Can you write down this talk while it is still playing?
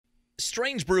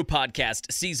Strange Brew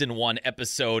Podcast, Season 1,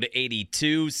 Episode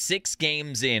 82. 6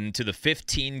 games into the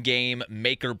 15-game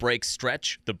make-or-break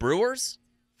stretch. The Brewers,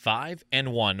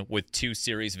 5-1 with 2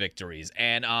 series victories.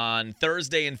 And on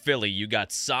Thursday in Philly, you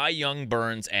got Cy Young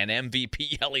Burns and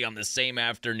MVP Yelly on the same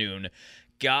afternoon.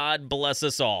 God bless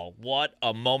us all. What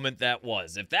a moment that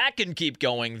was. If that can keep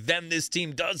going, then this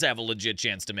team does have a legit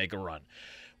chance to make a run.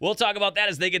 We'll talk about that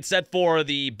as they get set for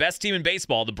the best team in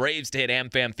baseball, the Braves, to hit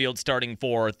AmFam Field starting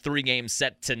for 3-game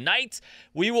set tonight.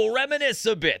 We will reminisce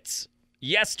a bit.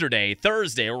 Yesterday,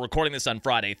 Thursday, we're recording this on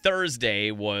Friday. Thursday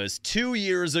was 2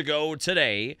 years ago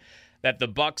today that the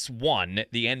Bucks won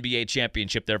the NBA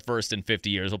championship, their first in 50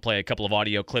 years. We'll play a couple of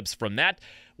audio clips from that.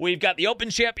 We've got the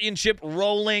Open Championship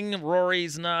rolling.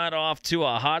 Rory's not off to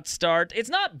a hot start. It's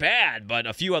not bad, but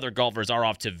a few other golfers are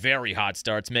off to very hot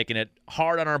starts, making it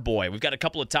hard on our boy. We've got a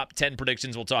couple of top 10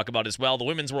 predictions we'll talk about as well. The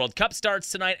Women's World Cup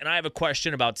starts tonight, and I have a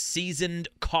question about seasoned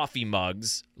coffee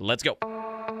mugs. Let's go.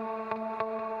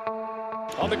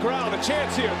 On the ground, a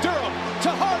chance here. Durham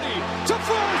to Hardy to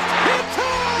first. Hit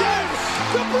time! Yes!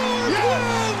 The Brewers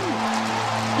win!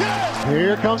 Yes!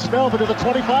 Here comes Melvin to the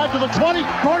 25, to the 20,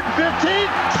 Gordon 15, 10, 5,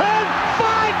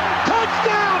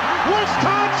 touchdown!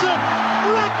 Wisconsin!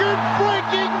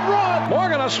 Record-breaking run!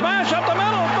 Morgan, a smash up the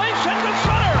middle, face hit to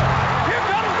center. Here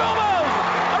comes Gomez,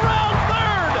 around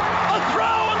third, a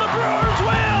throw, and the Brewers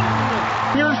win!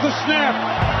 Here's the snap.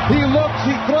 He looks,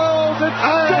 he throws, it's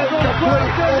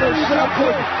complete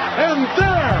interception. And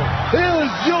there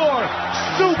is your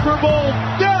Super Bowl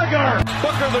dagger.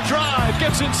 Booker the drive,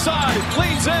 gets inside,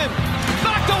 leans in,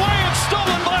 backed away and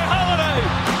stolen by Holiday.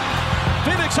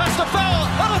 Phoenix has to foul,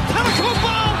 on a pinnacle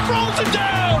ball, throws it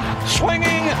down.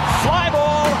 Swinging fly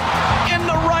ball in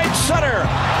the right center.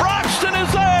 Broxton is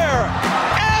there,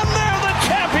 and they're the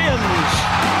champions.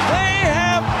 They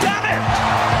have done it.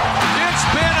 It's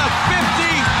been a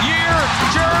 50-year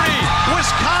journey.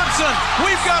 Wisconsin,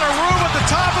 we've got a room at the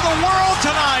top of the world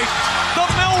tonight. The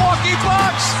Milwaukee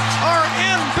Bucks are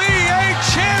NBA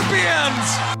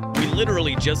champions. We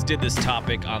literally just did this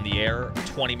topic on the air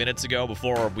 20 minutes ago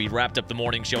before we wrapped up the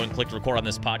morning show and clicked record on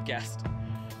this podcast.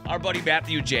 Our buddy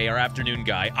Matthew J., our afternoon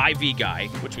guy, IV guy,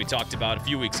 which we talked about a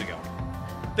few weeks ago.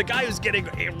 The guy who's getting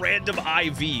random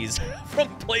IVs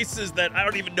from places that I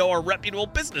don't even know are reputable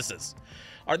businesses.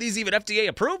 Are these even FDA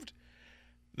approved?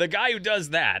 The guy who does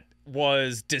that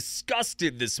was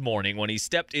disgusted this morning when he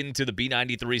stepped into the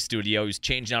B93 studio. He's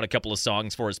changing out a couple of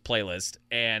songs for his playlist,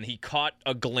 and he caught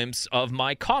a glimpse of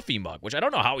my coffee mug, which I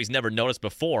don't know how he's never noticed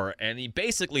before, and he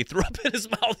basically threw up in his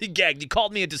mouth. He gagged. He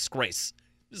called me a disgrace.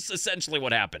 This is essentially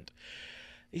what happened.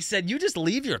 He said, "You just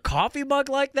leave your coffee mug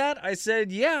like that?" I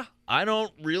said, "Yeah, I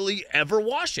don't really ever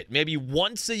wash it. Maybe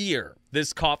once a year,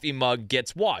 this coffee mug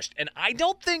gets washed." And I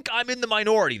don't think I'm in the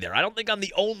minority there. I don't think I'm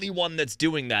the only one that's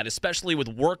doing that, especially with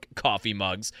work coffee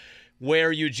mugs,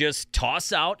 where you just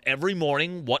toss out every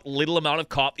morning what little amount of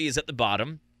coffee is at the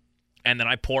bottom, and then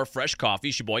I pour fresh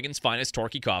coffee, Sheboygan's Finest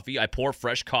Torquay Coffee. I pour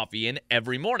fresh coffee in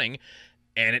every morning,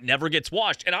 and it never gets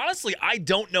washed. And honestly, I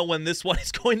don't know when this one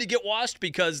is going to get washed,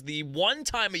 because the one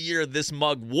time a year this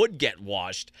mug would get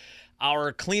washed,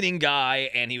 our cleaning guy,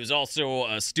 and he was also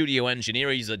a studio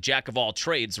engineer, he's a jack of all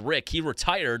trades, Rick, he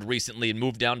retired recently and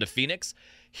moved down to Phoenix.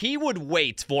 He would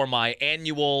wait for my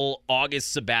annual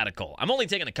August sabbatical. I'm only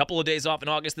taking a couple of days off in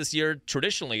August this year.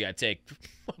 Traditionally, I take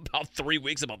about 3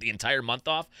 weeks, about the entire month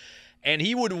off. And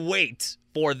he would wait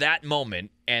for that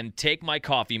moment and take my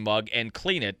coffee mug and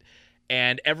clean it.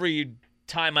 And every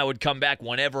time I would come back,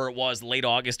 whenever it was late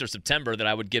August or September that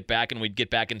I would get back and we'd get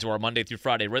back into our Monday through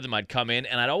Friday rhythm, I'd come in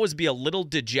and I'd always be a little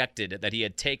dejected that he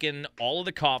had taken all of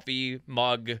the coffee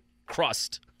mug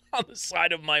crust on the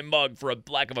side of my mug, for a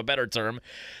lack of a better term,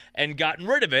 and gotten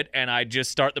rid of it. And I'd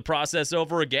just start the process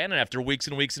over again. And after weeks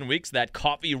and weeks and weeks, that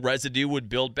coffee residue would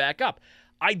build back up.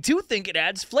 I do think it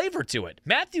adds flavor to it.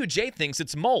 Matthew J. thinks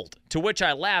it's mold, to which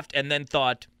I laughed and then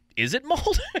thought, is it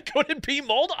mold? Could it be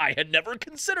mold? I had never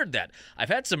considered that. I've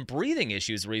had some breathing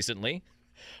issues recently.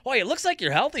 Boy, it looks like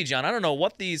you're healthy, John. I don't know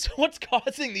what's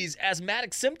causing these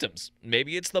asthmatic symptoms.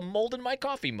 Maybe it's the mold in my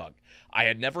coffee mug. I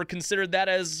had never considered that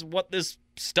as what this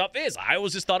stuff is. I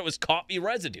always just thought it was coffee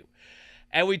residue.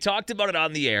 And we talked about it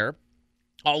on the air.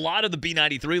 A lot of the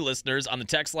B93 listeners on the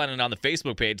text line and on the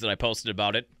Facebook page that I posted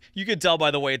about it, you can tell, by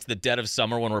the way, it's the dead of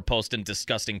summer when we're posting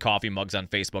disgusting coffee mugs on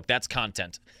Facebook. That's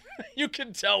content. You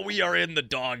can tell we are in the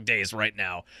dog days right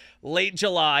now. Late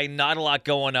July, not a lot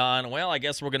going on. Well, I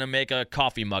guess we're going to make a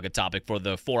coffee mug a topic for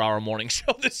the 4-hour morning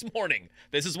show this morning.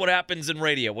 This is what happens in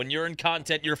radio. When you're in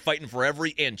content, you're fighting for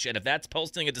every inch. And if that's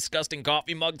posting a disgusting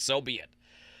coffee mug, so be it.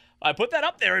 I put that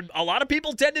up there, and a lot of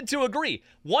people tended to agree.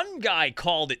 One guy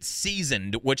called it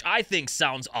seasoned, which I think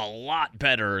sounds a lot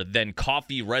better than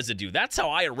coffee residue. That's how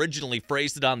I originally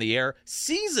phrased it on the air.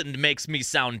 Seasoned makes me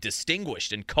sound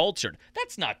distinguished and cultured.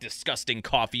 That's not disgusting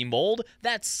coffee mold.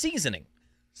 That's seasoning.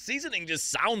 Seasoning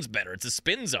just sounds better. It's a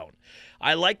spin zone.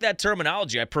 I like that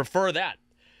terminology. I prefer that.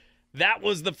 That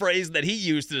was the phrase that he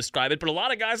used to describe it, but a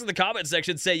lot of guys in the comment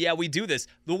section say, yeah, we do this.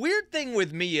 The weird thing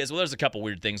with me is, well, there's a couple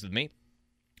weird things with me.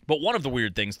 But one of the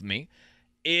weird things with me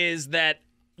is that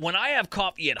when I have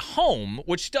coffee at home,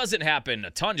 which doesn't happen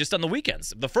a ton, just on the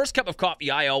weekends, the first cup of coffee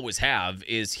I always have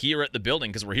is here at the building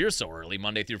because we're here so early,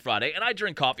 Monday through Friday, and I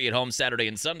drink coffee at home Saturday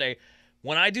and Sunday.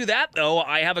 When I do that, though,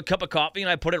 I have a cup of coffee and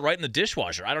I put it right in the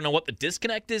dishwasher. I don't know what the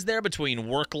disconnect is there between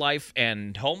work life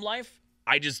and home life.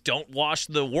 I just don't wash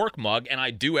the work mug, and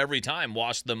I do every time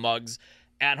wash the mugs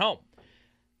at home.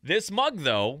 This mug,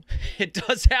 though, it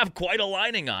does have quite a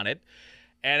lining on it.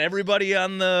 And everybody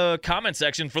on the comment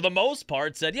section, for the most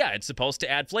part, said, yeah, it's supposed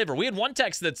to add flavor. We had one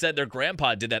text that said their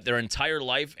grandpa did that their entire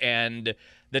life, and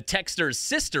the texter's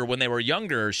sister, when they were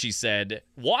younger, she said,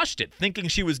 washed it, thinking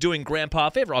she was doing grandpa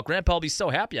a favor. Oh, grandpa will be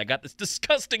so happy. I got this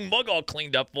disgusting mug all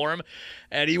cleaned up for him.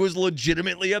 And he was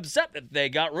legitimately upset that they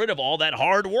got rid of all that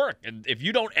hard work. And if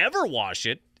you don't ever wash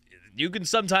it, you can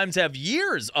sometimes have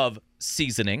years of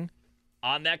seasoning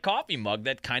on that coffee mug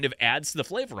that kind of adds to the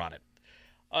flavor on it.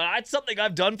 That's something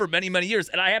I've done for many, many years,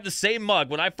 and I have the same mug.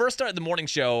 When I first started the morning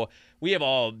show, we have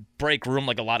a break room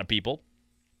like a lot of people,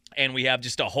 and we have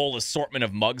just a whole assortment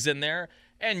of mugs in there,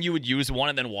 and you would use one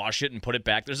and then wash it and put it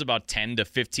back. There's about 10 to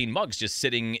 15 mugs just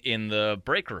sitting in the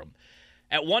break room.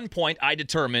 At one point, I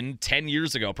determined 10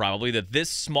 years ago probably that this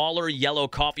smaller yellow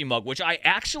coffee mug, which I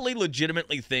actually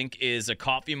legitimately think is a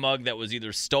coffee mug that was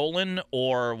either stolen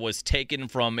or was taken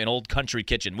from an old country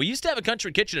kitchen. We used to have a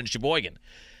country kitchen in Sheboygan.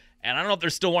 And I don't know if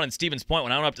there's still one in Stevens Point.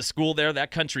 When I went up to school there, that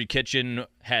country kitchen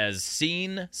has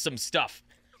seen some stuff.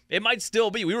 It might still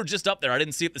be. We were just up there. I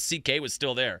didn't see if the CK was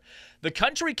still there. The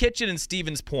country kitchen in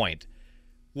Stevens Point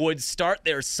would start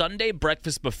their Sunday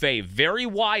breakfast buffet very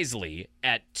wisely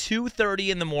at 2:30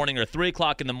 in the morning or 3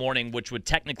 o'clock in the morning, which would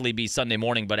technically be Sunday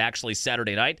morning, but actually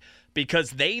Saturday night,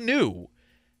 because they knew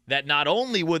that not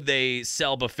only would they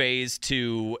sell buffets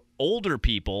to older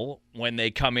people when they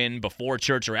come in before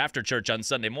church or after church on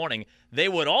Sunday morning, they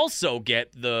would also get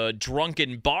the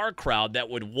drunken bar crowd that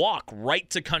would walk right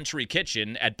to Country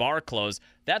Kitchen at bar close.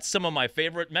 That's some of my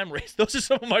favorite memories. Those are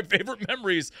some of my favorite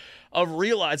memories of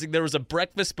realizing there was a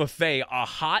breakfast buffet, a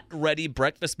hot, ready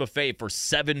breakfast buffet for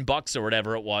 $7 or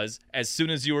whatever it was. As soon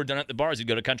as you were done at the bars, you'd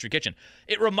go to Country Kitchen.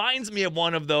 It reminds me of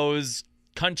one of those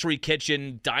Country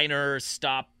Kitchen, diner,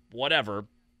 stop, whatever,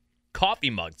 coffee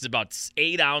mugs. It's about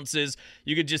 8 ounces.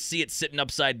 You could just see it sitting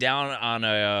upside down on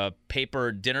a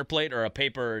paper dinner plate or a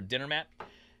paper dinner mat.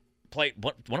 What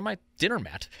am I? Dinner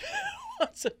mat?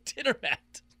 What's a dinner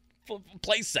mat?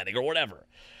 Place setting or whatever.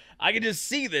 I can just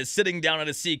see this sitting down at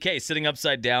a CK, sitting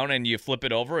upside down, and you flip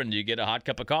it over and you get a hot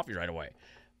cup of coffee right away.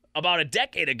 About a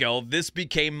decade ago, this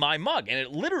became my mug, and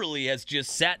it literally has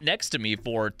just sat next to me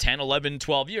for 10, 11,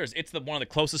 12 years. It's one of the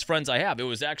closest friends I have. It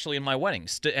was actually in my wedding,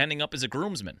 ending up as a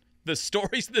groomsman. The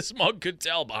stories this mug could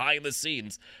tell behind the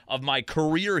scenes of my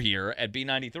career here at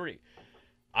B93.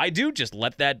 I do just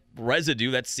let that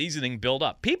residue, that seasoning build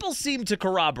up. People seem to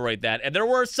corroborate that, and there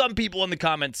were some people in the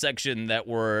comment section that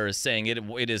were saying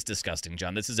it is disgusting,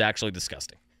 John. This is actually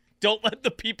disgusting. Don't let the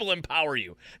people empower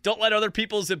you. Don't let other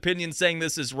people's opinions saying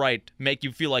this is right make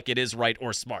you feel like it is right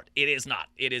or smart. It is not.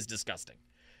 It is disgusting.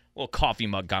 A little coffee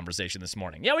mug conversation this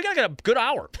morning. Yeah, we got a good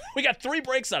hour. We got 3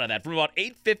 breaks out of that from about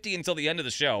 8:50 until the end of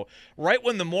the show. Right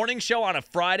when the morning show on a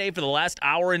Friday for the last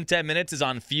hour and 10 minutes is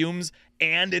on fumes,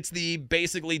 and it's the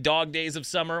basically dog days of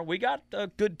summer, we got a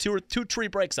good 2 or 3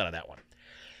 breaks out of that one.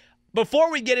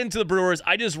 Before we get into the Brewers,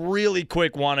 I just really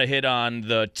quick want to hit on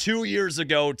the 2 years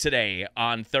ago today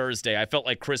on Thursday. I felt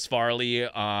like Chris Farley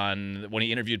when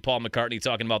he interviewed Paul McCartney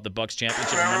talking about the Bucks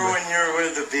championship. Remember when you were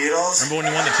with the Beatles? Remember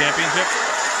when you won the championship?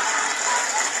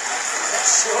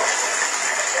 Sure.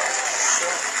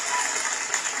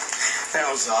 That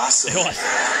was awesome. It was.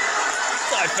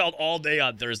 I felt all day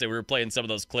on Thursday. We were playing some of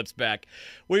those clips back.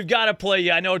 We've got to play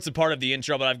you. I know it's a part of the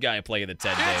intro, but I've got to play you the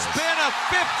Ted Davis. It's been a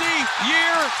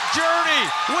 50-year journey.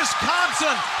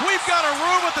 Wisconsin, we've got a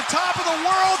room at the top of the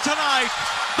world tonight.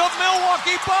 The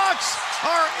Milwaukee Bucks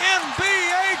are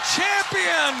NBA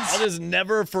champions. I'll just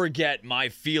never forget my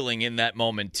feeling in that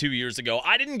moment 2 years ago.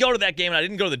 I didn't go to that game, and I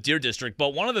didn't go to the Deer District,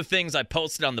 but one of the things I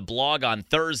posted on the blog on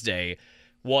Thursday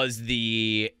was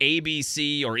the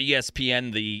ABC or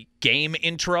ESPN, the game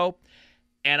intro.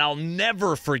 And I'll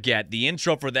never forget the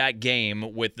intro for that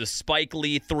game with the Spike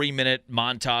Lee 3-minute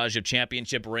montage of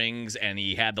championship rings, and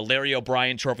he had the Larry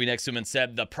O'Brien trophy next to him and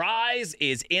said, "The prize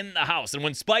is in the house." And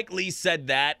when Spike Lee said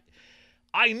that,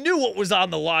 I knew what was on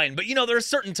the line. But, there are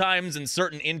certain times and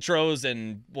certain intros,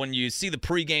 and when you see the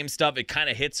pregame stuff, it kind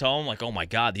of hits home like, oh, my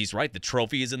God, he's right. The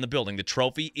trophy is in the building. The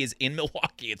trophy is in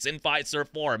Milwaukee. It's in Fiserv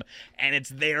Forum, and it's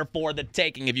there for the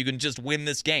taking if you can just win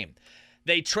this game.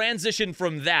 They transitioned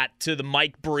from that to the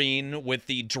Mike Breen with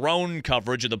the drone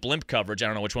coverage or the blimp coverage. I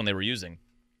don't know which one they were using.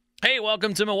 Hey,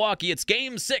 welcome to Milwaukee. It's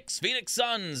Game 6, Phoenix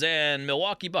Suns and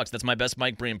Milwaukee Bucks. That's my best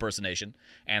Mike Breen impersonation,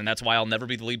 and that's why I'll never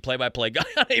be the lead play-by-play guy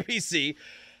on ABC.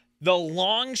 The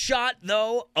long shot,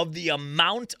 though, of the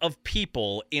amount of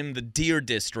people in the Deer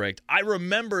District, I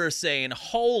remember saying,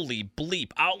 holy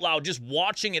bleep, out loud, just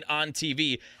watching it on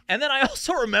TV. And then I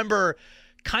also remember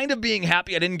kind of being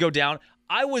happy I didn't go down.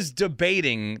 I was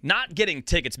debating not getting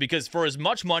tickets because for as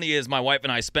much money as my wife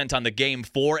and I spent on the Game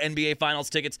 4 NBA Finals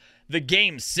tickets, the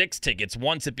Game 6 tickets,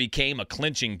 once it became a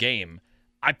clinching game,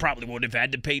 I probably would have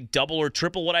had to pay double or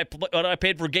triple what I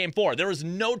paid for Game 4. There was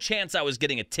no chance I was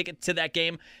getting a ticket to that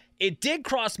game. It did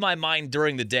cross my mind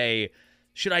during the day,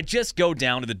 should I just go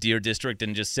down to the Deer District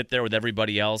and just sit there with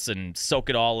everybody else and soak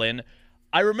it all in?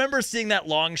 I remember seeing that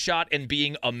long shot and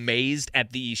being amazed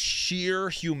at the sheer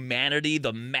humanity,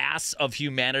 the mass of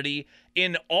humanity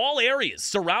in all areas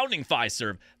surrounding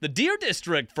Fiserv. The Deer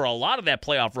District, for a lot of that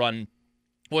playoff run,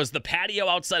 was the patio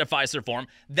outside of Fiserv Forum.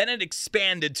 Then it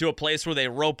expanded to a place where they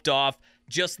roped off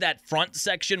just that front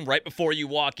section right before you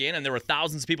walk in, and there were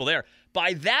thousands of people there.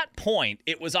 By that point,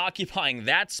 it was occupying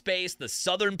that space, the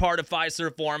southern part of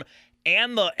Fiserv Forum,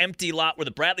 and the empty lot where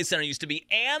the Bradley Center used to be,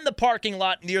 and the parking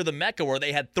lot near the Mecca where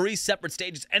they had 3 separate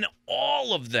stages, and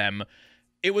all of them,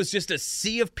 it was just a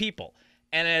sea of people.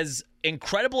 And as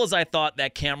incredible as I thought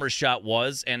that camera shot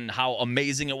was and how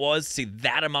amazing it was to see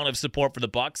that amount of support for the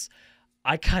Bucks,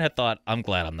 I kind of thought, I'm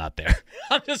glad I'm not there.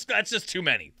 That's just too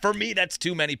many. For me, that's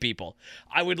too many people.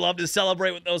 I would love to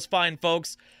celebrate with those fine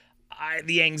folks.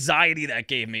 The anxiety that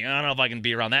gave me, I don't know if I can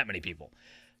be around that many people.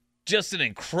 Just an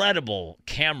incredible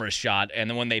camera shot, and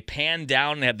then when they panned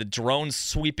down and had the drone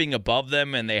sweeping above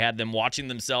them and they had them watching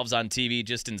themselves on TV,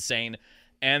 just insane.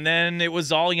 And then it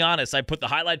was all Giannis. I put the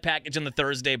highlight package in the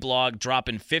Thursday blog,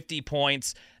 dropping 50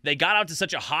 points. They got out to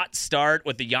such a hot start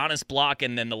with the Giannis block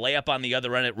and then the layup on the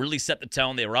other end. It really set the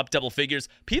tone. They were up double figures.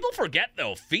 People forget,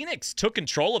 though, Phoenix took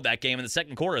control of that game in the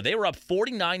second quarter. They were up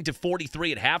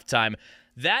 49-43 at halftime.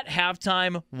 That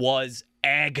halftime was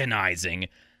agonizing.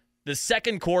 The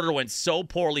second quarter went so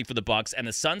poorly for the Bucks, and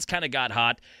the Suns kind of got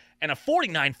hot. And a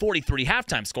 49-43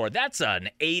 halftime score, that's an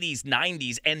 80s,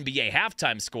 90s NBA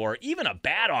halftime score. Even a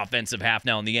bad offensive half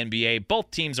now in the NBA.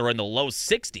 Both teams are in the low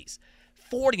 60s.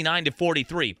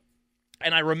 49-43.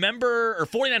 And I remember, or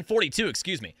 49-42,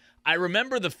 excuse me. I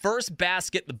remember the first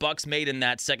basket the Bucks made in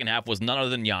that second half was none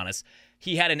other than Giannis.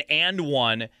 He had an and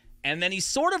one. And then he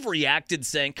sort of reacted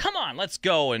saying, come on, let's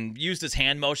go, and used his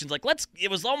hand motions. It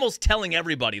was almost telling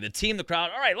everybody, the team, the crowd,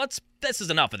 all right, this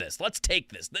is enough of this. Let's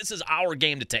take this. This is our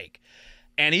game to take.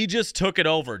 And he just took it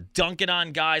over, dunking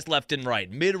on guys left and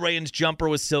right. Mid-range jumper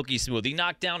was silky smooth. He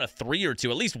knocked down a 3 or 2,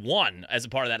 at least one, as a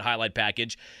part of that highlight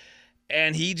package.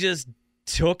 And he just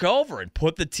took over and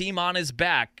put the team on his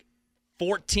back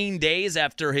 14 days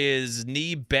after his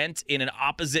knee bent in an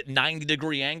opposite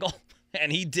 90-degree angle.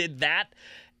 And he did that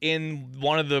in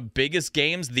one of the biggest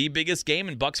games, the biggest game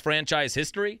in Bucks franchise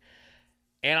history.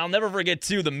 And I'll never forget,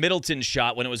 too, the Middleton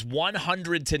shot when it was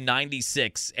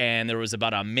 100-96, and there was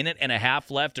about a minute and a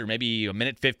half left, or maybe a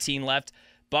minute 15 left.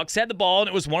 Bucks had the ball, and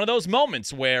it was one of those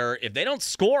moments where if they don't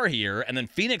score here, and then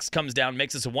Phoenix comes down and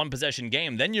makes this a one-possession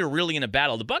game, then you're really in a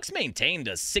battle. The Bucks maintained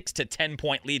a 6 to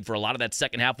 10-point lead for a lot of that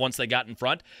second half once they got in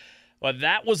front. But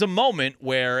that was a moment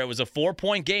where it was a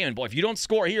 4-point game. And, boy, if you don't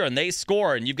score here and they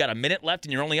score and you've got a minute left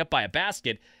and you're only up by a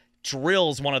basket,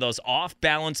 drills one of those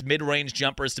off-balance mid-range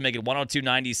jumpers to make it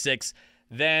 102-96.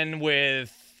 Then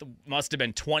with must have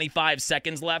been 25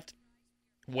 seconds left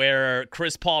where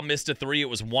Chris Paul missed a 3. It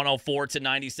was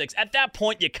 104-96. At that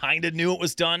point, you kind of knew it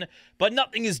was done, but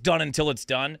nothing is done until it's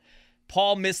done.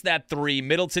 Paul missed that 3.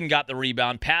 Middleton got the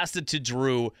rebound, passed it to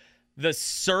Drew. The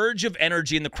surge of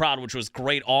energy in the crowd, which was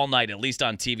great all night, at least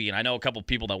on TV, and I know a couple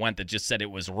people that went that just said it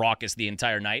was raucous the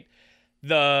entire night.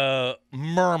 The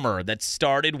murmur that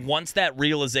started once that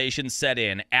realization set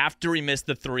in after he missed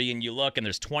the 3, and you look and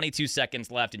there's 22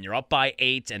 seconds left and you're up by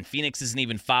 8 and Phoenix isn't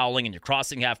even fouling and you're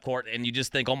crossing half court and you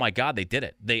just think, oh my God, they did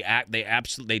it. They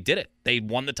absolutely did it. They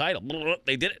won the title.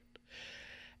 They did it.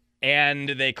 And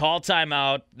they call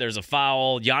timeout. There's a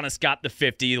foul. Giannis got the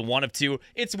 50, the 1 of 2.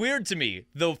 It's weird to me.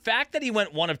 The fact that he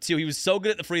went 1 of 2, he was so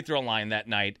good at the free throw line that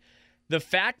night. The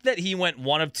fact that he went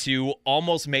 1 of 2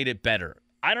 almost made it better.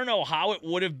 I don't know how it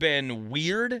would have been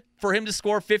weird for him to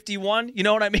score 51. You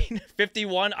know what I mean?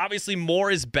 51. Obviously,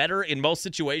 more is better in most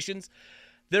situations.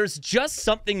 There's just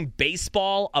something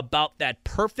baseball about that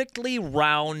perfectly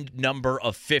round number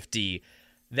of 50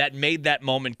 that made that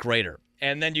moment greater.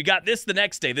 And then you got this the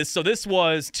next day. This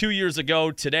was 2 years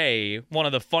ago today, one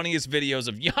of the funniest videos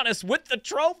of Giannis with the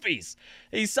trophies.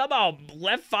 He somehow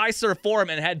left Pfizer for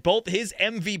him and had both his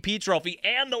MVP trophy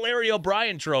and the Larry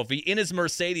O'Brien trophy in his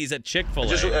Mercedes at Chick-fil-A.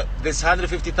 There's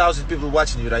 150,000 people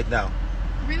watching you right now.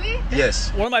 Really?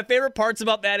 Yes. One of my favorite parts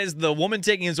about that is the woman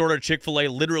taking his order at Chick-fil-A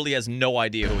literally has no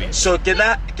idea who he is. So can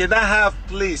I have,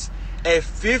 please, a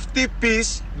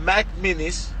 50-piece Mac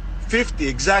Minis, 50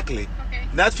 exactly.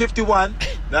 Not 51,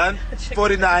 not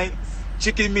 49,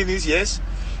 chicken minis, yes,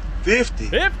 50.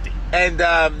 50. And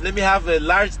let me have a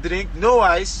large drink, no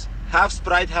ice, half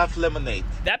Sprite, half lemonade.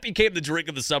 That became the drink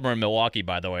of the summer in Milwaukee,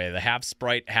 by the way. The half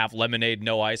Sprite, half lemonade,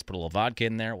 no ice, put a little vodka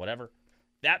in there, whatever.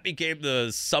 That became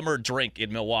the summer drink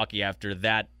in Milwaukee after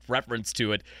that reference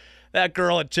to it. That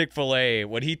girl at Chick-fil-A,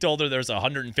 when he told her there's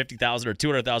 150,000 or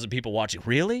 200,000 people watching,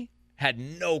 really? Had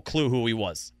no clue who he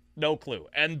was. No clue.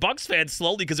 And Bucks fans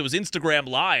slowly, because it was Instagram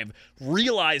Live,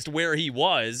 realized where he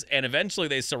was, and eventually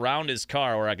they surround his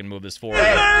car, where I can move this forward.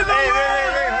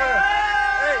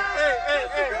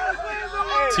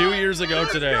 2 years ago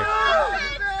today.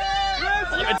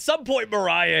 At some point,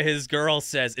 Mariah, his girl,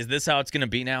 says, is this how it's going to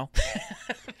be now?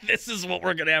 This is what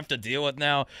we're going to have to deal with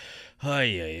now?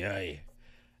 Ay, ay, ay.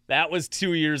 That was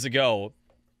 2 years ago.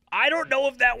 I don't know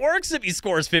if that works if he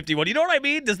scores 51. You know what I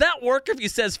mean? Does that work if he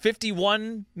says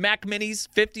 51 Mac Minis,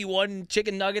 51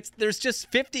 chicken nuggets? There's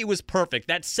just 50 was perfect.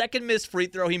 That second missed free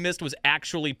throw he missed was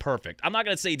actually perfect. I'm not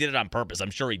going to say he did it on purpose.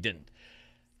 I'm sure he didn't.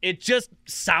 It just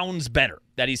sounds better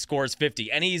that he scores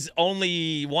 50. And he's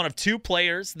only one of 2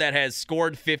 players that has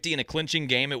scored 50 in a clinching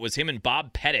game. It was him and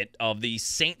Bob Pettit of the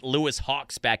St. Louis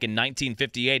Hawks back in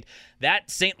 1958. That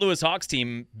St. Louis Hawks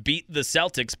team beat the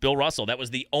Celtics, Bill Russell. That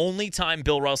was the only time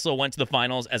Bill Russell went to the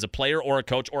finals as a player or a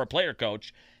coach or a player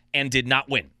coach and did not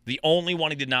win. The only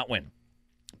one he did not win.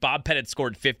 Bob Pettit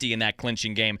scored 50 in that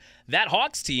clinching game. That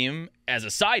Hawks team, as a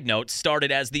side note,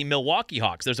 started as the Milwaukee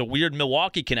Hawks. There's a weird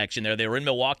Milwaukee connection there. They were in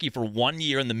Milwaukee for 1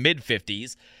 year in the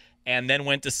mid-50s and then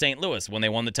went to St. Louis when they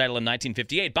won the title in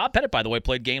 1958. Bob Pettit, by the way,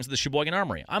 played games at the Sheboygan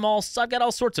Armory. I've got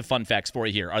all sorts of fun facts for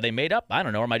you here. Are they made up? I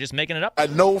don't know. Am I just making it up? I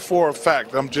know for a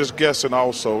fact. I'm just guessing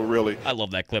also, really. I love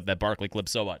that clip, that Barkley clip,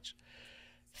 so much.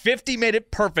 50 made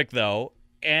it perfect, though.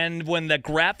 And when the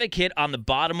graphic hit on the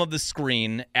bottom of the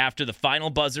screen after the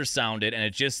final buzzer sounded and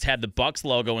it just had the Bucks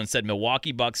logo and said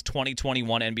Milwaukee Bucks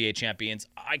 2021 NBA champions,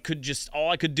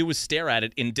 all I could do was stare at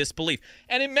it in disbelief.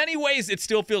 And in many ways, it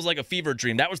still feels like a fever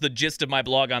dream. That was the gist of my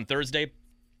blog on Thursday.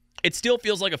 It still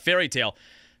feels like a fairy tale.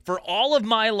 For all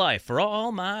my life,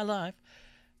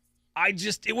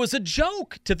 it was a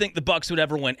joke to think the Bucks would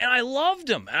ever win. And I loved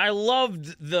them. And I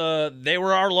loved they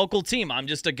were our local team. I'm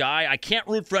just a guy. I can't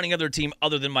root for any other team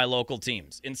other than my local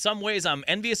teams. In some ways, I'm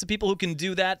envious of people who can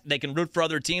do that. They can root for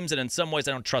other teams. And in some ways,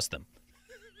 I don't trust them.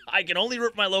 I can only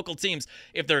root for my local teams.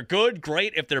 If they're good,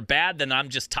 great. If they're bad, then I'm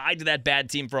just tied to that bad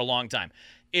team for a long time.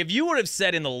 If you would have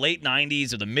said in the late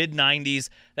 90s or the mid 90s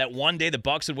that one day the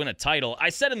Bucks would win a title, I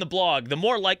said in the blog, the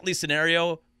more likely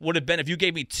scenario would have been if you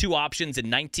gave me 2 options in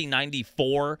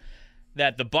 1994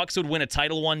 that the Bucks would win a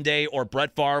title one day or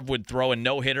Brett Favre would throw a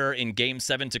no-hitter in Game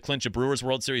 7 to clinch a Brewers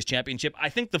World Series championship. I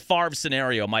think the Favre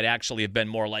scenario might actually have been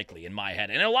more likely in my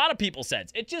head. And a lot of people said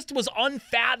it just was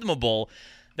unfathomable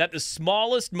that the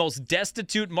smallest, most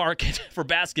destitute market for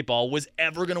basketball was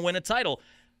ever going to win a title.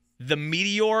 The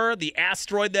meteor, the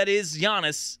asteroid that is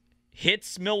Giannis,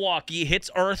 hits Milwaukee, hits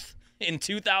Earth in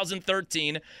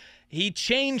 2013. He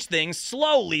changed things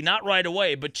slowly, not right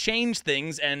away, but changed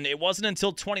things, and it wasn't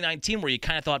until 2019 where you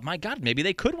kind of thought, my God, maybe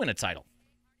they could win a title.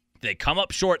 They come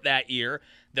up short that year.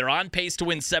 They're on pace to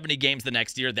win 70 games the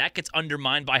next year. That gets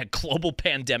undermined by a global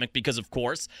pandemic because, of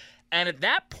course. And at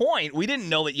that point, we didn't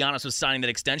know that Giannis was signing that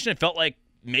extension. It felt like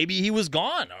maybe he was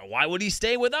gone. Or why would he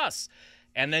stay with us?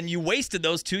 And then you wasted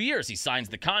those 2 years. He signs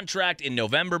the contract in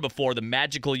November before the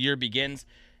magical year begins.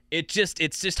 It's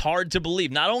just hard to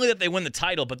believe. Not only that they win the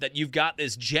title, but that you've got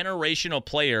this generational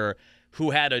player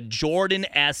who had a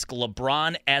Jordan-esque,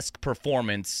 LeBron-esque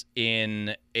performance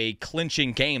in a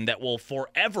clinching game that will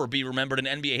forever be remembered in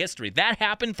NBA history. That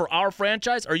happened for our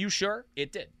franchise? Are you sure?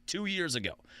 It did. 2 years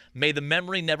ago. May the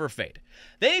memory never fade.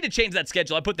 They need to change that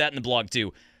schedule. I put that in the blog,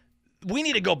 too. We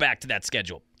need to go back to that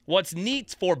schedule What's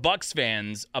neat for Bucks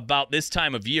fans about this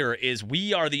time of year is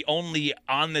we are the only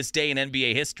on this day in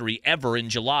NBA history ever in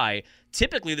July.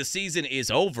 Typically, the season is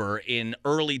over in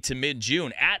early to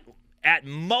mid-June. At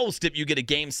most, if you get a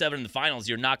Game 7 in the finals,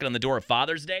 you're knocking on the door of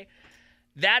Father's Day.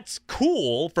 That's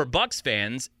cool for Bucks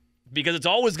fans because it's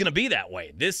always going to be that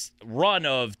way. This run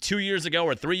of 2 years ago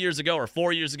or 3 years ago or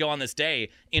 4 years ago on this day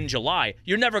in July,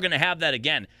 you're never going to have that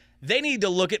again. They need to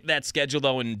look at that schedule,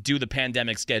 though, and do the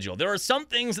pandemic schedule. There are some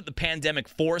things that the pandemic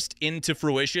forced into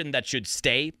fruition that should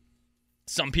stay.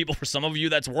 Some people, for some of you,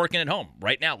 that's working at home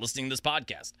right now listening to this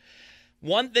podcast.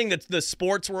 One thing that the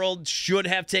sports world should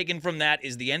have taken from that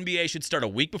is the NBA should start a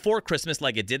week before Christmas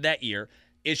like it did that year.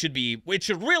 It should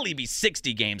really be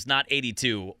 60 games, not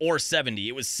 82 or 70.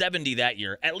 It was 70 that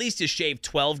year. At least you shave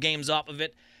 12 games off of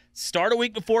it. Start a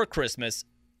week before Christmas.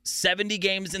 70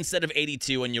 games instead of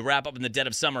 82, and you wrap up in the dead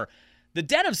of summer. The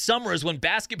dead of summer is when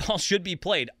basketball should be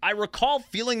played. I recall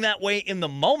feeling that way in the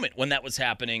moment when that was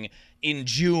happening in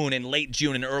June and late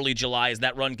June and early July as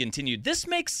that run continued. This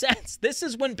makes sense. This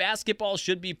is when basketball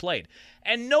should be played.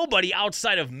 And nobody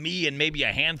outside of me and maybe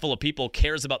a handful of people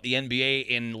cares about the NBA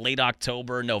in late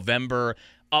October, November,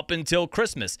 up until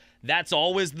Christmas. That's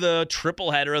always the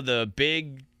triple header, the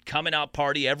big coming out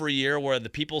party every year where the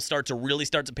people start to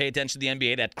pay attention to the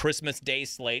NBA, that Christmas Day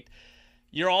slate.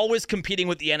 You're always competing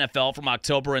with the NFL from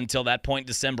October until that point,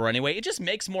 December anyway. It just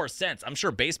makes more sense. I'm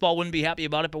sure baseball wouldn't be happy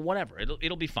about it, but whatever.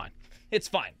 It'll be fine. It's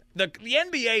fine. The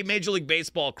NBA Major League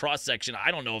Baseball cross-section,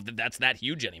 I don't know if that's that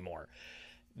huge anymore.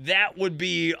 That would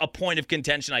be a point of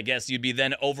contention, I guess. You'd be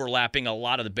then overlapping a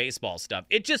lot of the baseball stuff.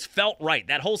 It just felt right.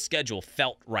 That whole schedule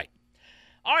felt right.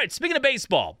 All right, speaking of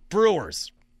baseball,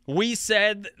 Brewers. We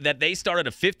said that they started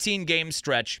a 15-game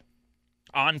stretch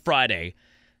on Friday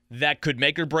that could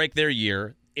make or break their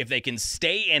year. If they can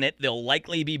stay in it, they'll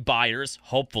likely be buyers,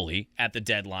 hopefully, at the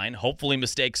deadline. Hopefully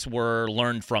mistakes were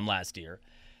learned from last year.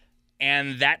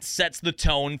 And that sets the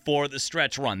tone for the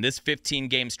stretch run, this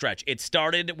 15-game stretch. It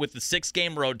started with the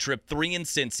 6-game road trip, 3 in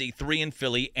Cincy, 3 in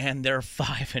Philly, and they're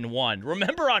 5-1.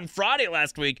 Remember on Friday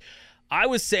last week, I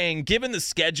was saying, given the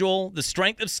schedule, the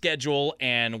strength of schedule,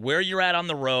 and where you're at on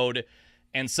the road,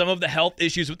 and some of the health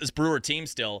issues with this Brewer team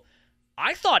still,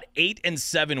 I thought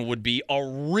 8-7 would be a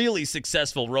really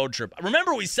successful road trip.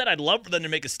 Remember, we said I'd love for them to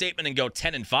make a statement and go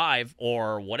 10-5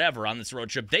 or whatever on this road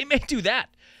trip. They may do that.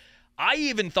 I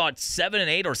even thought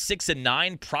 7-8 or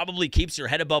 6-9 probably keeps your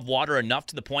head above water enough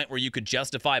to the point where you could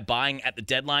justify buying at the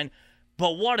deadline.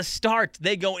 But what a start.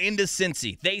 They go into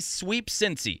Cincy. They sweep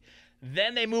Cincy.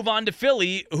 Then they move on to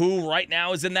Philly, who right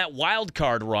now is in that wild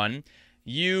card run.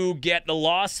 You get the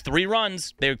loss, 3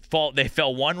 runs. They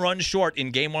fell 1 run short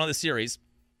in game 1 of the series.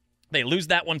 They lose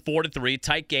that one 4-3,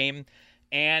 tight game.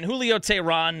 And Julio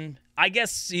Teheran, I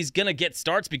guess he's going to get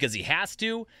starts because he has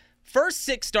to. First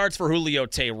 6 starts for Julio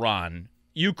Teheran,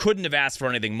 you couldn't have asked for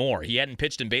anything more. He hadn't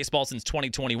pitched in baseball since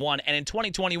 2021, and in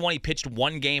 2021, he pitched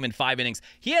 1 game in 5 innings.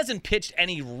 He hasn't pitched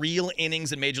any real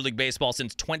innings in Major League Baseball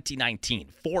since 2019,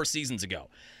 4 seasons ago.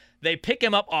 They pick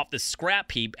him up off the scrap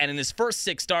heap, and in his first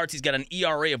 6 starts, he's got an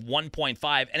ERA of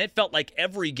 1.5, and it felt like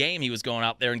every game he was going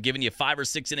out there and giving you 5 or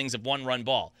 6 innings of 1-run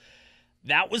ball.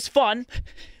 That was fun,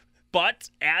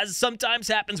 but as sometimes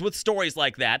happens with stories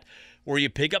like that, where you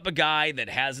pick up a guy that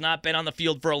has not been on the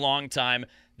field for a long time,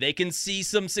 they can see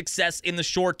some success in the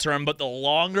short term, but the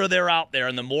longer they're out there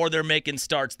and the more they're making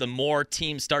starts, the more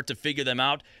teams start to figure them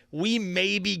out. We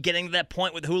may be getting to that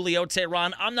point with Julio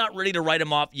Teheran. I'm not ready to write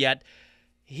him off yet.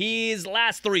 His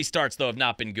last 3 starts, though, have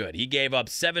not been good. He gave up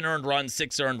 7 earned runs,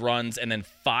 6 earned runs, and then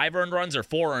 5 earned runs or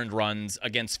 4 earned runs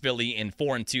against Philly in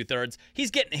 4 2/3.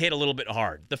 He's getting hit a little bit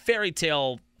hard. The fairy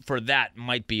tale for that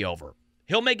might be over.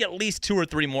 He'll make at least 2 or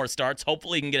 3 more starts.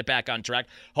 Hopefully he can get it back on track.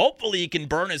 Hopefully he can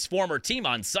burn his former team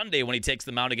on Sunday when he takes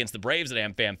them out against the Braves at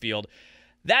AmFam Field.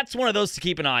 That's one of those to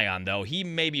keep an eye on, though. He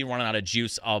may be running out of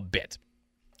juice a bit.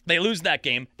 They lose that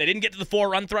game. They didn't get to the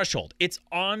 4-run threshold. It's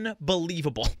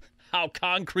unbelievable how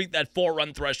concrete that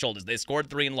 4-run threshold is. They scored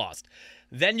 3 and lost.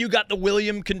 Then you got the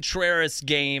William Contreras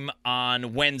game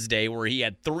on Wednesday where he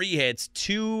had 3 hits,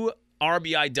 2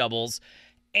 RBI doubles,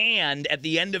 and at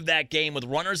the end of that game with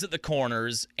runners at the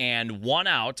corners and 1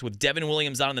 out with Devin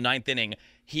Williams out in the 9th inning,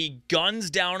 he guns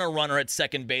down a runner at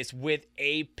second base with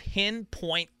a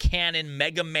pinpoint cannon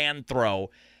Mega Man throw.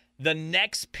 The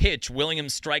next pitch,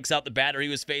 Williams strikes out the batter he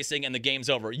was facing, and the game's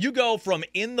over. You go from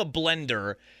in the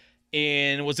blender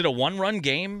in, was it a 1-run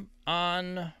game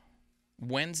on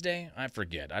Wednesday? I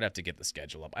forget. I'd have to get the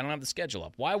schedule up. I don't have the schedule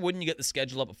up. Why wouldn't you get the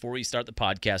schedule up before you start the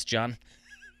podcast, John?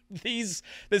 This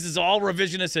is all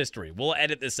revisionist history. We'll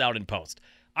edit this out in post.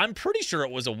 I'm pretty sure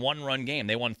it was a one-run game.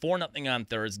 They won 4-0 on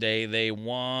Thursday. They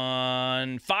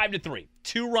won 5-3.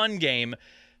 2-run game,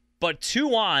 but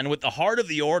 2 on with the heart of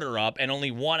the order up and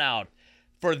only 1 out.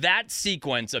 For that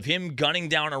sequence of him gunning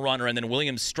down a runner and then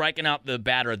Williams striking out the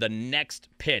batter, the next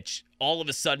pitch, all of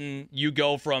a sudden you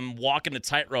go from walking the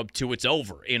tightrope to it's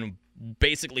over in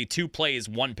basically 2 plays,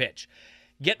 1 pitch.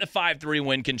 Get the 5-3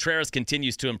 win. Contreras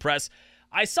continues to impress.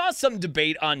 I saw some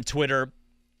debate on Twitter.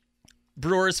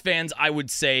 Brewers fans, I would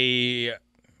say,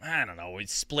 I don't know,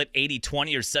 it's split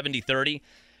 80-20 or 70-30.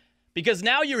 Because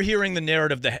now you're hearing the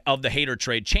narrative of the Hader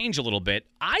trade change a little bit.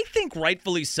 I think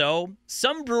rightfully so.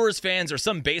 Some Brewers fans or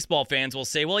some baseball fans will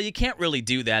say, well, you can't really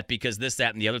do that because this,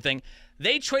 that, and the other thing.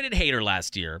 They traded Hader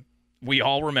last year. We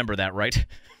all remember that, right?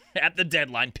 At the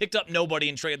deadline. Picked up nobody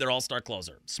and traded their all-star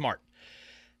closer. Smart.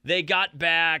 They got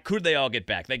back, who did they all get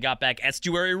back? They got back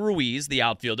S1E82 Ruiz, the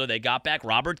outfielder. They got back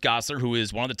Robert Gosler, who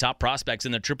is one of the top prospects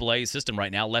in the AAA system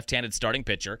right now, left-handed starting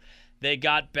pitcher. They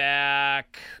got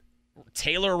back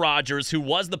Taylor Rogers, who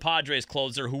was the Padres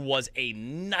closer, who was a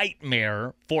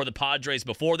nightmare for the Padres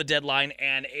before the deadline,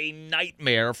 and a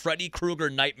nightmare, Freddy Krueger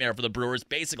nightmare for the Brewers,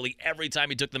 basically every time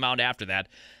he took them out after that.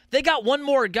 They got one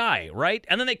more guy, right?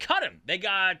 And then they cut him. They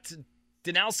got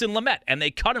Dinelson Lamet, and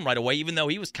they cut him right away, even though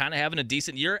he was kind of having a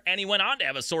decent year, and he went on to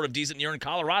have a sort of decent year in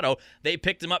Colorado. They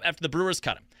picked him up after the Brewers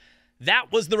cut him.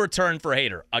 That was the return for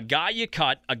Hader. A guy you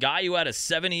cut, a guy who had a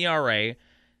 7 ERA,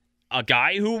 a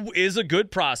guy who is a good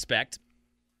prospect,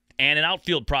 and an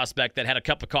outfield prospect that had a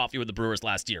cup of coffee with the Brewers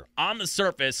last year. On the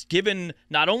surface, given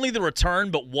not only the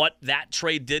return, but what that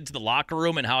trade did to the locker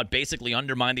room and how it basically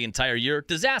undermined the entire year,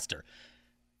 disaster.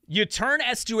 You turn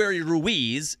S1E82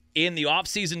 Ruiz in the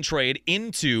offseason trade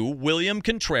into William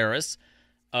Contreras,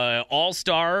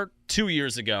 all-star 2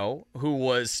 years ago, who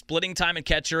was splitting time at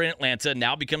catcher in Atlanta,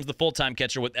 now becomes the full-time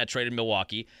catcher with that trade in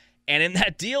Milwaukee. And in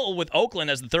that deal with Oakland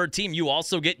as the third team, you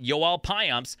also get Yoel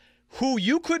Payamps, who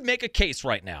you could make a case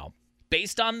right now,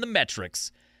 based on the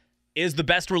metrics, is the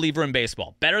best reliever in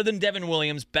baseball. Better than Devin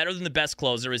Williams, better than the best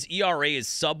closer. His ERA is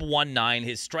sub 1.9.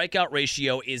 His strikeout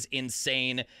ratio is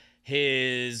insane.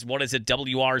 His,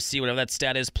 WRC, whatever that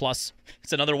stat is, plus.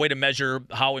 It's another way to measure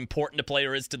how important a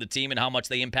player is to the team and how much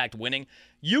they impact winning.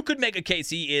 You could make a case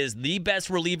he is the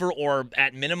best reliever or,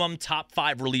 at minimum, top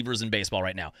 5 relievers in baseball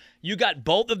right now. You got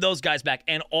both of those guys back,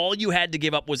 and all you had to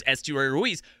give up was S1E82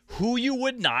 Ruiz, who you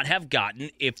would not have gotten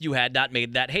if you had not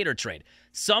made that Hader trade.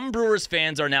 Some Brewers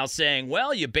fans are now saying,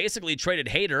 well, you basically traded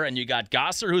Hader, and you got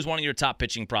Gosler, who's one of your top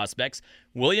pitching prospects,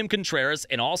 William Contreras,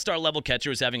 an all-star level catcher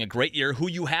who's having a great year, who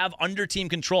you have under team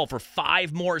control for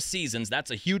 5 more seasons.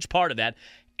 That's a huge part of that.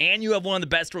 And you have one of the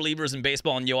best relievers in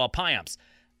baseball in Yoel Payamps.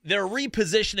 They're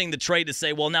repositioning the trade to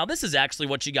say, well, now this is actually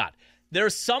what you got.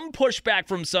 There's some pushback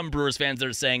from some Brewers fans that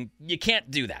are saying, you can't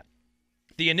do that.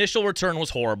 The initial return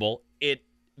was horrible. It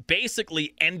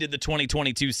basically ended the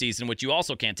 2022 season, which you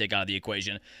also can't take out of the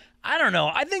equation. I don't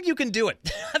know. I think you can do it.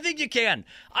 I think you can.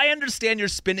 I understand you're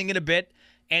spinning it a bit,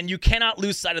 and you cannot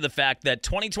lose sight of the fact that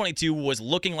 2022 was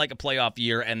looking like a playoff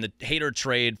year, and the Hader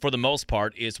trade, for the most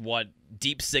part, is what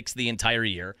deep six the entire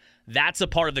year. That's a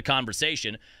part of the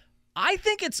conversation. I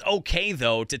think it's okay,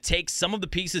 though, to take some of the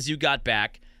pieces you got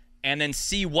back and then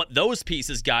see what those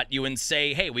pieces got you and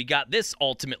say, hey, we got this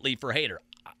ultimately for Hader.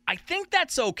 I think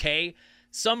that's okay.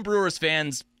 Some Brewers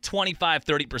fans,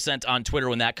 25-30% on Twitter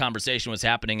when that conversation was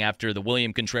happening after the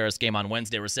William Contreras game on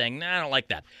Wednesday, were saying, nah, I don't like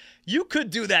that. You could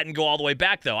do that and go all the way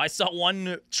back, though. I saw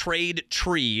one trade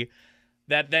tree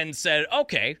that then said,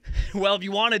 okay, well, if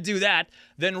you want to do that,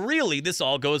 then really this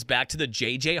all goes back to the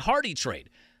J.J. Hardy trade.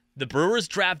 The Brewers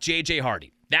draft J.J.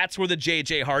 Hardy. That's where the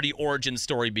J.J. Hardy origin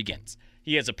story begins.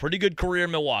 He has a pretty good career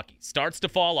in Milwaukee. Starts to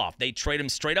fall off. They trade him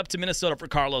straight up to Minnesota for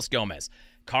Carlos Gomez.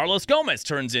 Carlos Gomez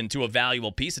turns into a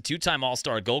valuable piece, a 2-time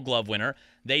All-Star Gold Glove winner.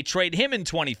 They trade him in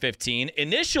 2015,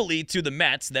 initially to the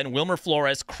Mets. Then Wilmer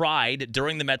Flores cried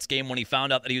during the Mets game when he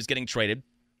found out that he was getting traded.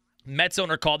 Mets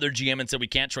owner called their GM and said, we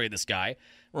can't trade this guy.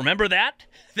 Remember that?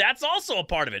 That's also a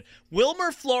part of it.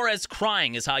 Wilmer Flores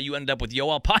crying is how you ended up with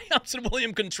Yoel Payamps and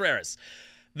William Contreras.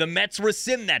 The Mets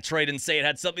rescind that trade and say it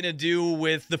had something to do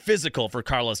with the physical for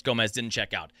Carlos Gomez didn't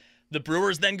check out. The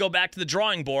Brewers then go back to the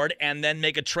drawing board and then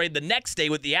make a trade the next day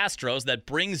with the Astros that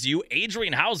brings you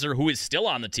Adrian Hauser, who is still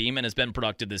on the team and has been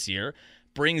productive this year,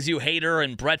 brings you Hader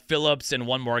and Brett Phillips and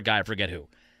one more guy, I forget who.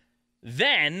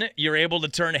 Then you're able to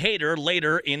turn Hader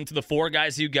later into the 4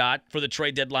 guys you got for the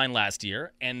trade deadline last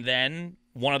year, and then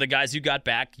one of the guys you got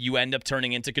back, you end up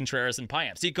turning into Contreras and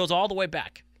Payamps. See, it goes all the way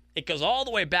back. It goes all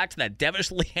the way back to that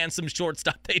devilishly handsome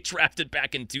shortstop they drafted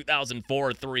back in 2004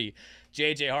 or 3,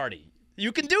 J.J. Hardy.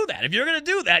 You can do that. If you're going to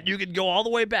do that, you can go all the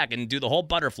way back and do the whole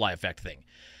butterfly effect thing.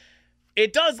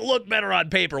 It does look better on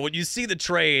paper. When you see the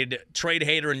trade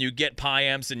hater, and you get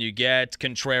Payamps and you get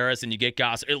Contreras and you get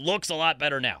Goss, it looks a lot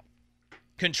better now.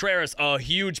 Contreras, a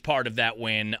huge part of that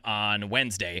win on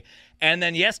Wednesday. And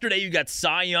then yesterday you got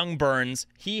Cy Young Burns.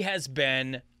 He has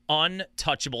been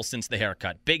untouchable since the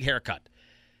haircut. Big haircut.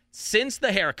 Since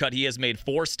the haircut, he has made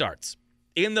 4 starts.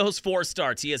 In those 4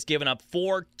 starts, he has given up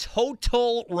 4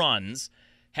 total runs,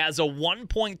 has a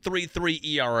 1.33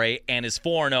 ERA, and is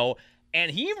 4-0.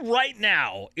 And he right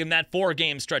now, in that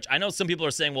 4-game stretch, I know some people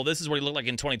are saying, well, this is what he looked like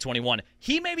in 2021.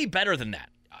 He may be better than that.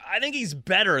 I think he's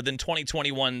better than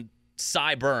 2021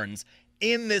 Cy Burns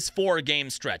in this 4-game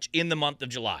stretch in the month of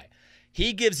July.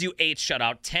 He gives you 8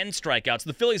 shutout, 10 strikeouts.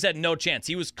 The Phillies had no chance.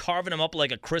 He was carving them up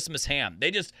like a Christmas ham.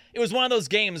 It was one of those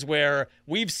games where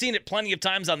we've seen it plenty of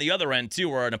times on the other end, too,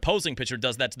 where an opposing pitcher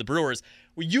does that to the Brewers,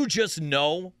 where you just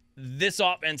know this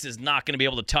offense is not going to be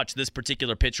able to touch this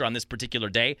particular pitcher on this particular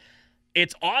day.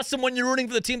 It's awesome when you're rooting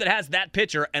for the team that has that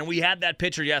pitcher, and we had that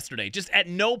pitcher yesterday. Just at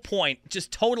no point,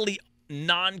 just totally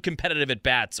non-competitive at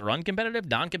bats, or uncompetitive,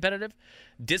 non-competitive,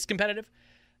 discompetitive.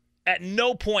 At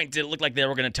no point did it look like they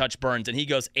were going to touch Burns, and he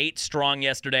goes 8 strong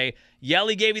yesterday.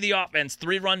 Yelly gave you the offense,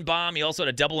 3-run bomb. He also had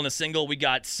a double and a single. We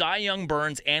got Cy Young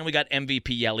Burns, and we got MVP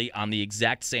Yelly on the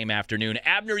exact same afternoon.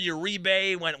 Abner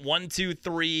Uribe went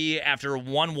 1-2-3 after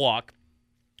 1 walk.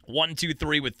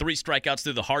 1-2-3 with 3 strikeouts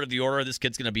through the heart of the order. This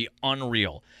kid's going to be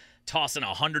unreal. Tossing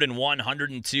 101,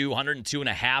 102,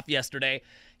 102.5 yesterday.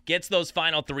 Gets those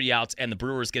final 3 outs, and the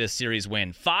Brewers get a series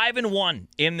win. 5-1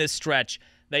 in this stretch.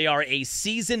 They are a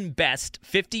season-best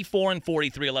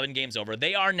 54-43, 11 games over.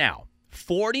 They are now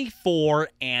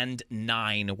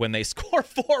 44-9 when they score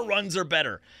 4 runs or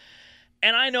better.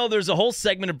 And I know there's a whole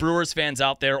segment of Brewers fans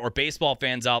out there or baseball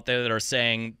fans out there that are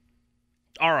saying,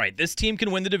 all right, this team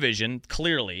can win the division,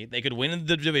 clearly. They could win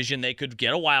the division. They could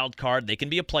get a wild card. They can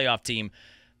be a playoff team.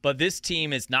 But this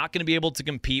team is not going to be able to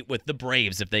compete with the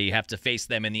Braves if they have to face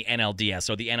them in the NLDS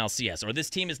or the NLCS. Or this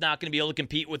team is not going to be able to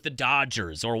compete with the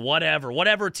Dodgers or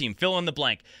whatever team, fill in the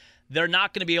blank. They're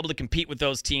not going to be able to compete with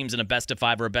those teams in a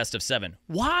best-of-5 or a best-of-7.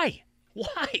 Why?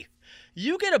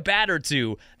 You get a bat or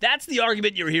two. That's the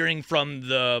argument you're hearing from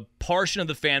the portion of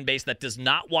the fan base that does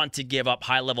not want to give up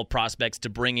high-level prospects to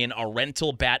bring in a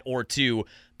rental bat or two,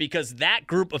 because that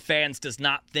group of fans does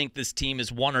not think this team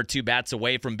is 1 or 2 bats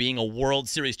away from being a World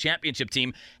Series championship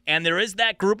team. And there is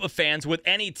that group of fans with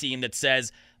any team that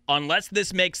says, unless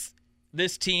this makes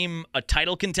this team a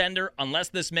title contender, unless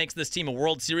this makes this team a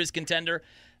World Series contender,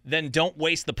 then don't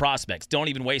waste the prospects. Don't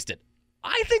even waste it.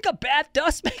 I think a bat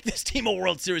does make this team a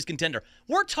World Series contender.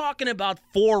 We're talking about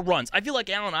 4 runs. I feel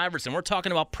like Allen Iverson. We're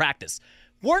talking about practice.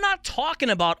 We're not talking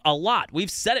about a lot.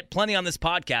 We've said it plenty on this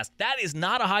podcast. That is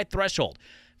not a high threshold.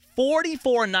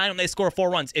 44-9 when they score 4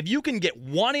 runs. If you can get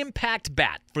 1 impact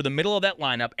bat for the middle of that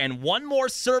lineup and 1 more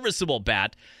serviceable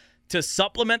bat to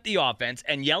supplement the offense,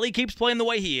 and Yelly keeps playing the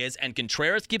way he is, and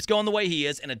Contreras keeps going the way he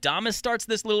is, and Adames starts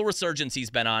this little resurgence he's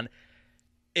been on,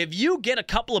 if you get a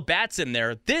couple of bats in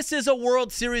there, this is a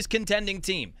World Series contending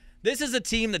team. This is a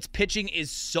team that's pitching is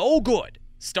so good,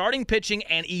 starting pitching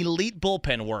and elite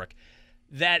bullpen work,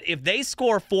 that if they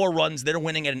score 4 runs, they're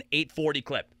winning at an 840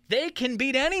 clip. They can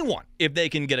beat anyone if they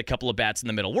can get a couple of bats in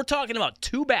the middle. We're talking about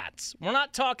 2 bats. We're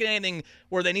not talking anything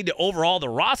where they need to overhaul the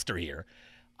roster here.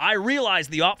 I realize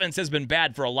the offense has been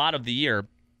bad for a lot of the year,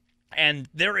 and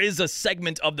there is a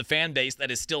segment of the fan base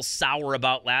that is still sour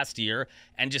about last year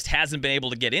and just hasn't been able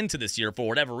to get into this year for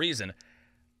whatever reason.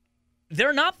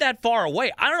 They're not that far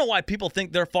away. I don't know why people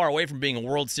think they're far away from being a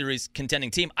World Series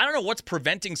contending team. I don't know what's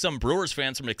preventing some Brewers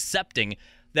fans from accepting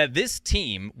that this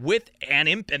team with and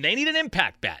they need an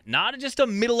impact bat, not just a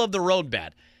middle-of-the-road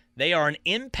bat. They are an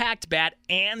impact bat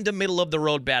and a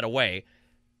middle-of-the-road bat away.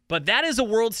 But that is a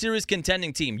World Series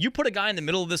contending team. You put a guy in the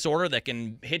middle of this order that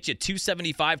can hit you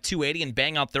 275, 280, and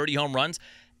bang out 30 home runs,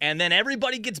 and then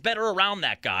everybody gets better around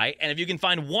that guy. And if you can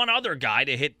find one other guy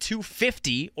to hit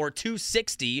 250 or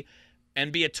 260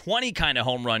 and be a 20 kind of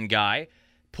home run guy,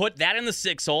 put that in the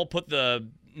 6 hole, put the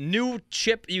new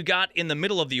chip you got in the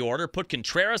middle of the order, put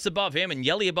Contreras above him and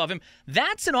Yelly above him.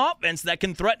 That's an offense that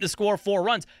can threaten to score 4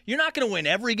 runs. You're not going to win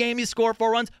every game you score 4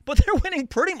 runs, but they're winning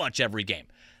pretty much every game.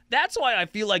 That's why I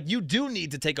feel like you do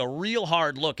need to take a real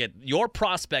hard look at your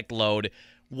prospect load,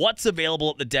 what's available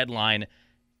at the deadline,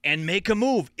 and make a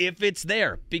move if it's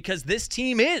there, because this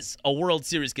team is a World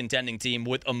Series contending team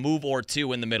with a move or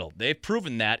 2 in the middle. They've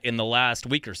proven that in the last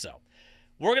week or so.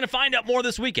 We're going to find out more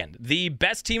this weekend. The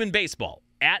best team in baseball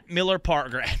at Miller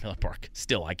Park,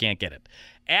 still, I can't get it,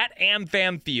 at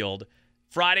AmFam Field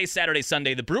Friday, Saturday,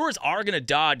 Sunday, the Brewers are going to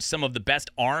dodge some of the best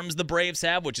arms the Braves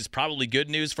have, which is probably good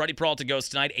news. Freddie Peralta goes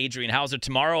tonight, Adrian Hauser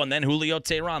tomorrow, and then Julio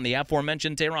Teheran, the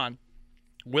aforementioned Teheran,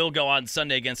 will go on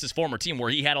Sunday against his former team where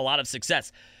he had a lot of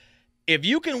success. If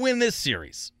you can win this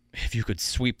series, if you could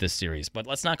sweep this series, but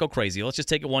let's not go crazy. Let's just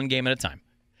take it one game at a time.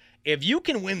 If you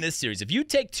can win this series, if you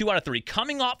take 2 out of 3,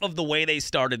 coming off of the way they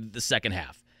started the second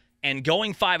half and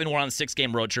going 5-1 on a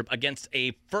 6-game road trip against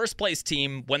a first-place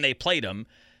team when they played them,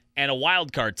 and a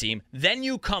wild card team, then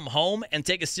you come home and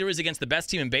take a series against the best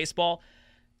team in baseball.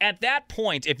 At that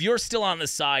point, if you're still on the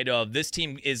side of this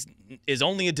team is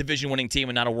only a division-winning team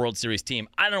and not a World Series team,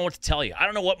 I don't know what to tell you. I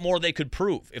don't know what more they could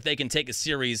prove if they can take a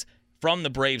series from the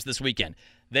Braves this weekend.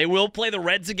 They will play the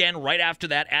Reds again right after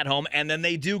that at home, and then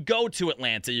they do go to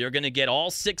Atlanta. You're going to get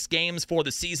all 6 games for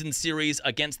the season series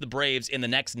against the Braves in the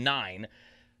next 9.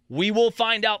 We will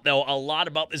find out, though, a lot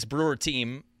about this Brewer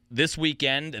team this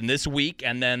weekend and this week,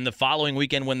 and then the following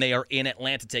weekend when they are in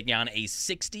Atlanta taking on a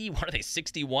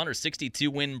 61 or 62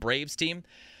 win Braves team.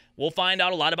 We'll find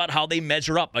out a lot about how they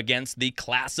measure up against the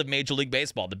class of Major League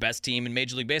Baseball, the best team in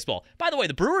Major League Baseball. By the way,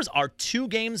 the Brewers are 2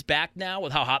 games back now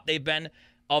with how hot they've been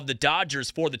of the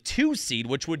Dodgers for the 2 seed,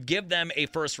 which would give them a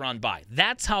first-round bye.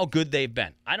 That's how good they've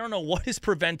been. I don't know what is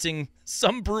preventing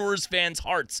some Brewers fans'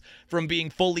 hearts from being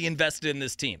fully invested in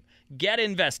this team. Get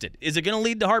invested. Is it going to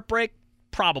lead to heartbreak?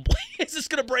 Probably. Is this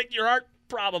going to break your heart?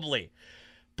 Probably.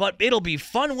 But it'll be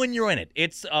fun when you're in it.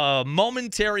 It's a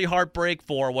momentary heartbreak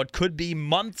for what could be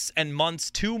months and months,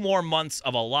 2 more months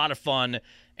of a lot of fun,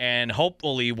 and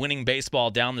hopefully winning baseball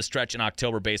down the stretch in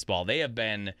October baseball. They have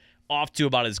been off to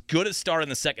about as good a start in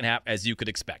the second half as you could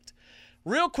expect.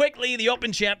 Real quickly, the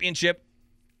Open Championship.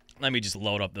 Let me just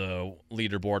load up the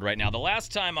leaderboard right now. The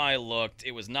last time I looked,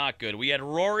 it was not good. We had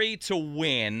Rory to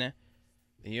win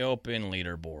the Open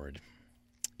leaderboard.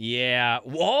 Yeah.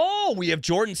 Whoa, we have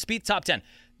Jordan Spieth top 10.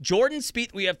 Jordan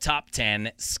Spieth, we have top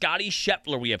 10. Scotty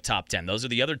Scheffler, we have top 10. Those are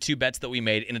the other 2 bets that we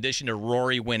made in addition to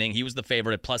Rory winning. He was the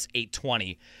favorite at plus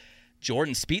 820.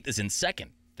 Jordan Spieth is in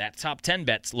second. That top 10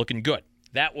 bet's looking good.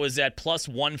 That was at plus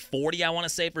 140, I want to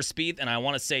say, for Spieth, and I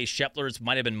want to say Scheffler's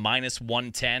might have been minus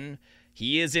 110.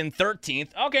 He is in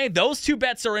 13th. Okay, those 2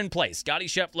 bets are in place. Scotty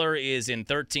Scheffler is in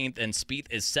 13th, and Spieth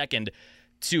is second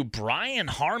to Brian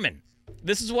Harman.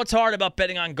 This is what's hard about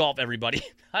betting on golf, everybody.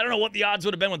 I don't know what the odds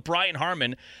would have been with Brian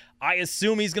Harman. I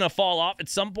assume he's going to fall off at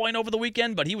some point over the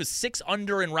weekend, but he was 6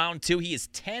 under in round 2. He is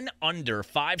 10 under,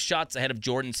 5 shots ahead of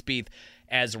Jordan Spieth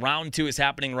as round 2 is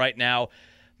happening right now.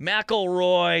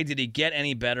 McIlroy, did he get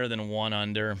any better than 1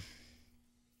 under?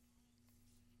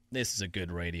 This is a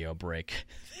good radio break.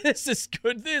 This is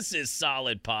good. This is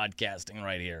solid podcasting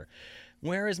right here.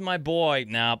 Where is my boy?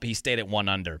 Nope, he stayed at 1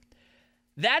 under.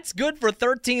 That's good for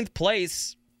 13th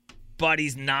place, but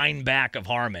he's 9 back of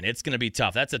Harman. It's going to be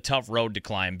tough. That's a tough road to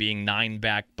climb, being 9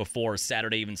 back before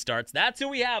Saturday even starts. That's who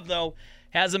we have, though.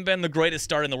 Hasn't been the greatest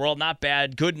start in the world. Not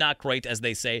bad. Good, not great, as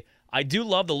they say. I do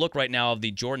love the look right now of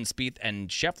the Jordan Spieth and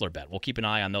Scheffler bet. We'll keep an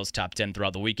eye on those top 10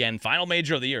 throughout the weekend. Final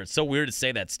major of the year. It's so weird to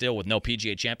say that still with no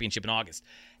PGA Championship in August.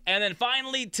 And then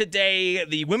finally today,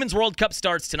 the Women's World Cup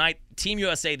starts tonight. Team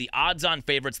USA, the odds-on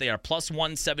favorites. They are plus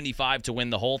 175 to win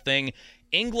the whole thing.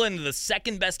 England, the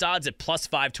second best odds at plus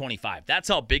 525. That's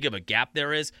how big of a gap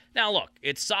there is. Now, look,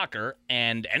 it's soccer,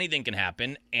 and anything can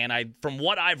happen. And from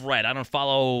what I've read, I don't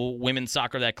follow women's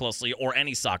soccer that closely or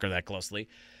any soccer that closely.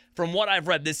 From what I've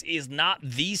read, this is not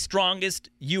the strongest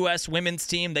U.S. women's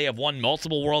team. They have won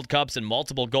multiple World Cups and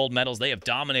multiple gold medals. They have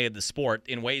dominated the sport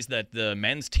in ways that the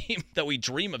men's team that we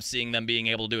dream of seeing them being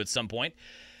able to do at some point.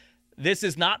 This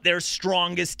is not their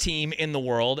strongest team in the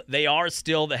world. They are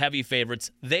still the heavy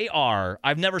favorites. They are.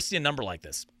 I've never seen a number like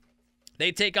this.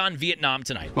 They take on Vietnam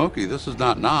tonight. Smokey, this is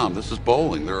not Nam. This is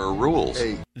bowling. There are rules.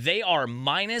 Hey. They are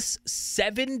minus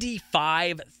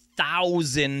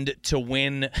 75,000 to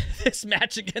win this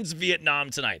match against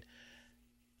Vietnam tonight.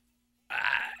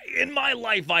 In my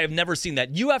life, I have never seen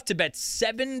that. You have to bet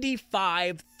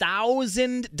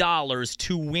 $75,000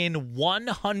 to win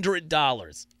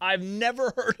 $100. I've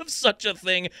never heard of such a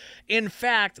thing. In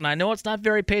fact, and I know it's not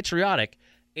very patriotic,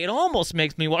 it almost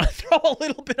makes me want to throw a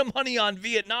little bit of money on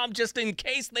Vietnam just in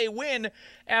case they win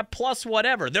at plus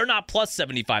whatever. They're not plus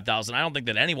 75,000. I don't think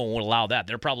that anyone would allow that.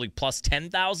 They're probably plus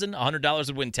 10,000. $100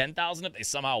 would win 10,000 if they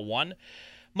somehow won.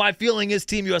 My feeling is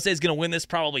Team USA is going to win this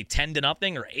probably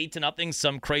 10-0 or 8-0,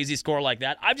 some crazy score like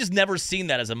that. I've just never seen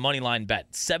that as a money line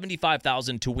bet.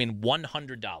 $75,000 to win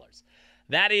 $100.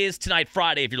 That is tonight,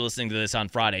 Friday, if you're listening to this on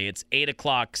Friday. It's 8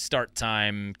 o'clock start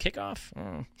time kickoff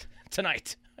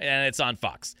tonight, and it's on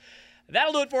Fox.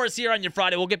 That'll do it for us here on your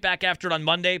Friday. We'll get back after it on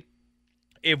Monday.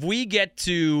 If we get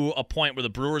to a point where the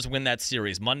Brewers win that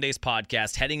series, Monday's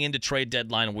podcast, heading into trade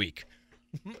deadline week,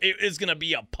 it is going to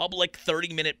be a public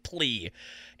 30-minute plea.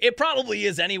 It probably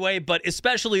is anyway, but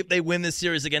especially if they win this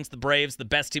series against the Braves, the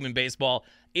best team in baseball,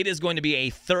 it is going to be a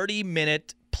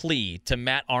 30-minute plea to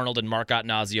Matt Arnold and Mark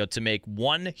Attanasio to make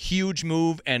one huge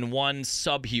move and one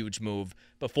sub-huge move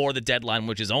before the deadline,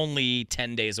 which is only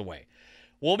 10 days away.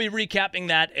 We'll be recapping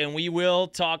that, and we will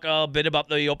talk a bit about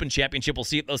the Open Championship. We'll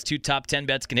see if those 2 top 10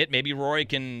 bets can hit. Maybe Rory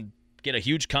can get a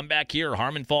huge comeback here, or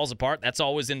Harman falls apart. That's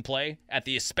always in play,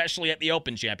 especially at the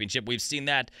Open Championship. We've seen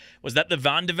that. Was that the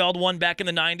Van de Velde one back in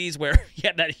the 90s where he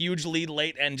had that huge lead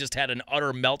late and just had an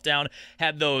utter meltdown,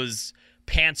 had those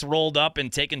pants rolled up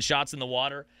and taking shots in the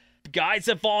water? Guys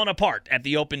have fallen apart at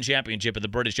the Open Championship of the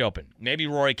British Open. Maybe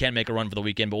Rory can make a run for the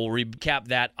weekend, but we'll recap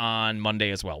that on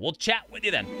Monday as well. We'll chat with you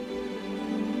then.